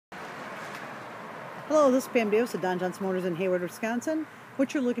Hello, this is Pam Davis at Don Johnson Motors in Hayward, Wisconsin.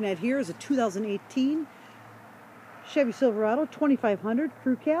 What you're looking at here is a 2018 Chevy Silverado 2500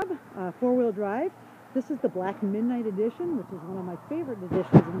 crew cab, four-wheel drive. This is the Black Midnight Edition, which is one of my favorite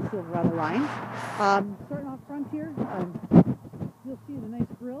editions in the Silverado line. Starting off front here, you'll see the nice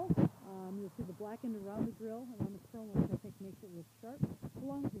grille. You'll see the blackened around the grille, around the chrome, which I think makes it look sharp,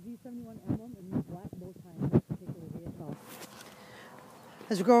 along with the Z71 emblem and the black bow tie in this particular vehicle.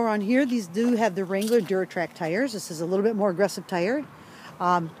 As we go around here, these do have the Wrangler Duratrack tires. This is a little bit more aggressive tire.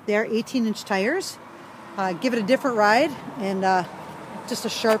 They are 18-inch tires. Give it a different ride and just a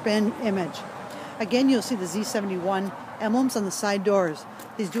sharp end image. Again, you'll see the Z71 emblems on the side doors.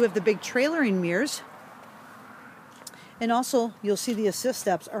 These do have the big trailering mirrors. And also, you'll see the assist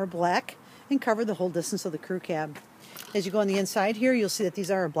steps are black and cover the whole distance of the crew cab. As you go on the inside here, you'll see that these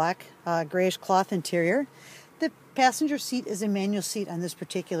are a black grayish cloth interior. The passenger seat is a manual seat on this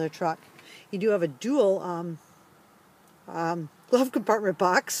particular truck. You do have a dual glove compartment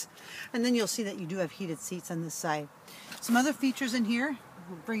box, and then you'll see that you do have heated seats on this side. Some other features in here,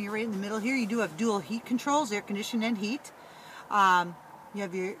 we'll bring you right in the middle here. You do have dual heat controls, air conditioning and heat. You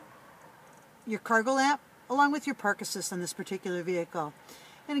have your cargo lamp along with your park assist on this particular vehicle.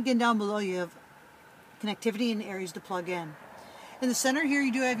 And again, down below you have connectivity and areas to plug in. In the center here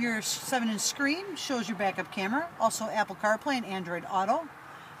you do have your 7-inch screen, shows your backup camera, also Apple CarPlay and Android Auto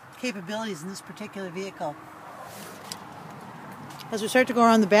capabilities in this particular vehicle. As we start to go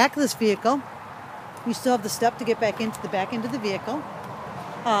around the back of this vehicle, you still have the step to get back into the back end of the vehicle.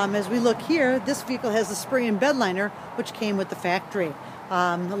 As we look here, this vehicle has the spray-in bed liner, which came with the factory.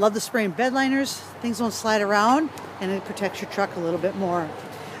 I love the spray-in bed liners. Things don't slide around, and it protects your truck a little bit more.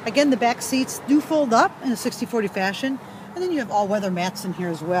 Again, the back seats do fold up in a 60/40 fashion, and then you have all-weather mats in here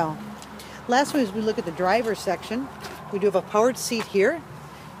as well. Lastly, as we look at the driver's section, we do have a powered seat here.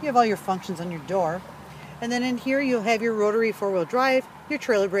 You have all your functions on your door. And then in here you'll have your rotary four-wheel drive, your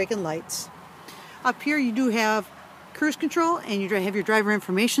trailer brake and lights. Up here you do have cruise control, and you have your driver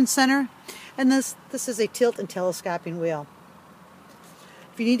information center. And this is a tilt and telescoping wheel.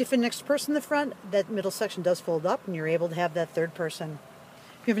 If you need to fit an extra person in the front, that middle section does fold up and you're able to have that third person.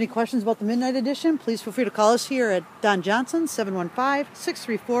 If you have any questions about the Midnight Edition, please feel free to call us here at Don Johnson,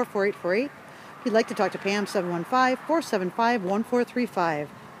 715-634-4848. If you'd like to talk to Pam, 715-475-1435.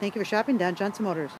 Thank you for shopping Don Johnson Motors.